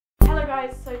Hello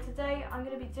guys, so today I'm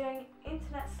going to be doing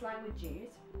internet slang with Jude.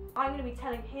 I'm going to be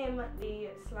telling him the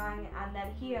slang and then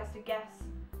he has to guess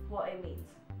what it means.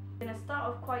 I'm going to start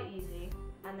off quite easy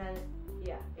and then,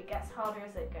 yeah, it gets harder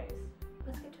as it goes.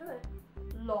 Let's get to it.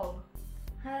 Lol.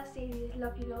 That's easy,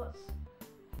 love you lots.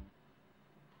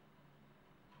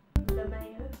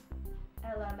 LMAO.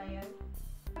 LMAO.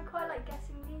 I quite like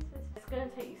guessing these. It's going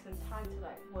to take you some time to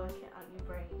like work it out in your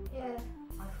brain. Yeah.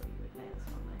 I thought you would know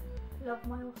this one though. Love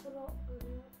my ocelot.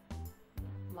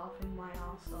 Laughing my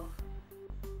arse off.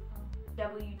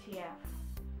 WTF.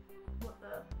 What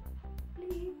the?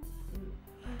 Bleep.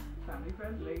 Family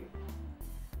friendly.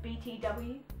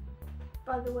 BTW.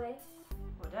 By the way.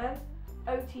 Well done.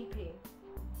 OTP.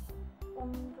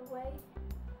 On the way.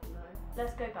 No.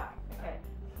 Let's go back. Okay.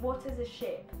 What is a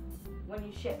ship? When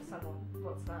you ship someone,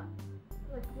 what's that?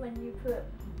 Like when you put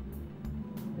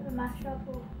a mashup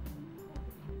or...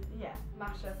 Yeah,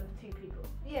 mashup of two people.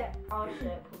 Yeah. Our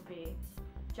ship would be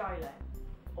Gilo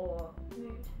or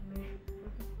Mood. Mood.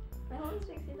 My always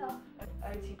makes me laugh.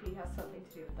 OTP has something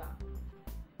to do with that.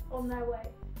 On their way.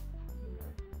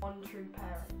 One true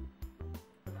parent.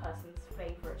 The person's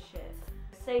favourite ship.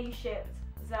 Say you shipped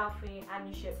Zalfie and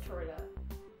you shipped Toilet,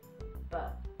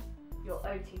 but your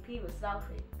OTP was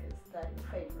Zalfie because they're your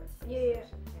favourite. Yeah.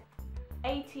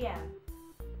 ATM.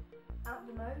 At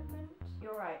the moment.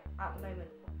 You're right, at the moment.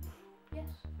 Yes.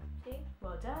 See?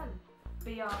 Well done.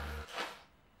 BR.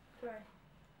 Sorry.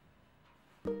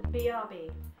 BRB.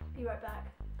 Be right back.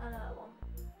 Another one.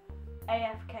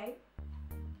 AFK.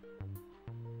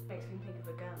 Makes me think of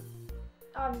a gun.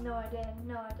 I have no idea.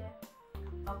 No idea.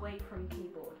 Away from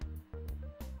keyboard.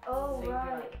 Oh, so you'd right.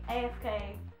 be like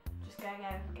AFK, just going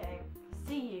AFK.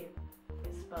 See you.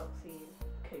 It's spelled see you.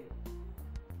 Cool.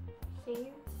 See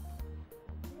you?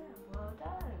 Yeah, well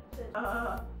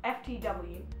done.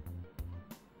 FTW.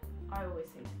 I always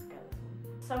seem to forget this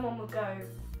one. Someone would go,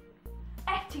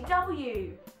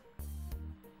 FTW!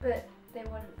 But they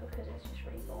wouldn't because it's just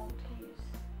really long to use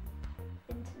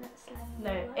internet slang.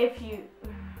 No, if you...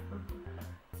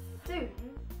 Soon,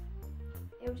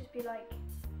 it'll just be like,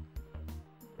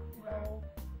 lol,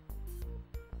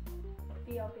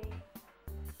 BRB.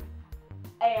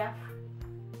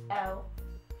 AFL,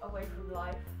 away from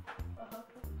life.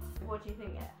 What do you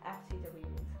think FTW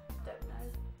means? Don't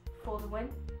know. For the win?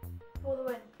 For the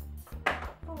win.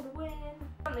 For the win.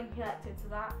 Something connected to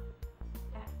that.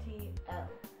 FTL.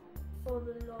 For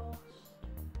the lost.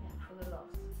 Yeah, for the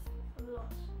loss. For the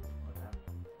lost.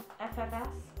 FFS.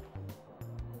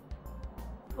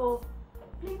 For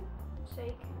bleep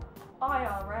sake.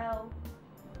 IRL.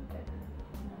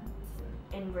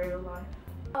 In real life.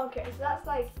 Okay, so that's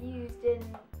like used in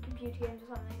computer games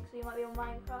or something. So you might be on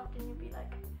Minecraft and you'd be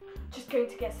like, Just going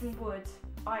to get some wood.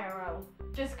 IRL.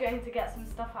 Just going to get some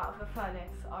stuff out of a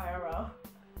furnace. IRL.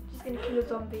 just gonna kill a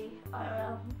zombie.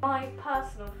 IRL. My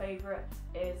personal favourite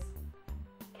is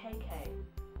KK.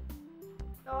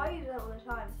 Oh, I use that all the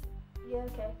time. Yeah,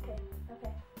 okay.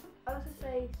 I also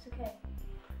say it's okay.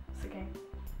 It's okay.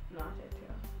 No, I do too.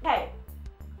 K.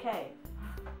 K.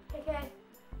 Okay.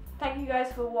 Thank you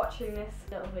guys for watching this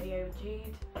little video with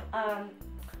Jude.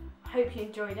 Hope you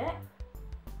enjoyed it.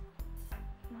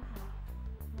 No.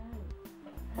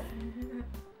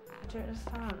 I don't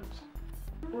understand.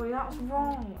 Well, that was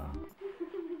wrong.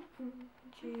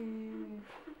 Jude.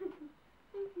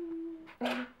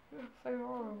 So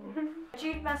horrible.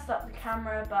 Jude messed up the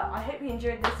camera, but I hope you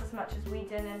enjoyed this as much as we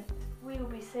did, and we will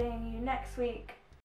be seeing you next week.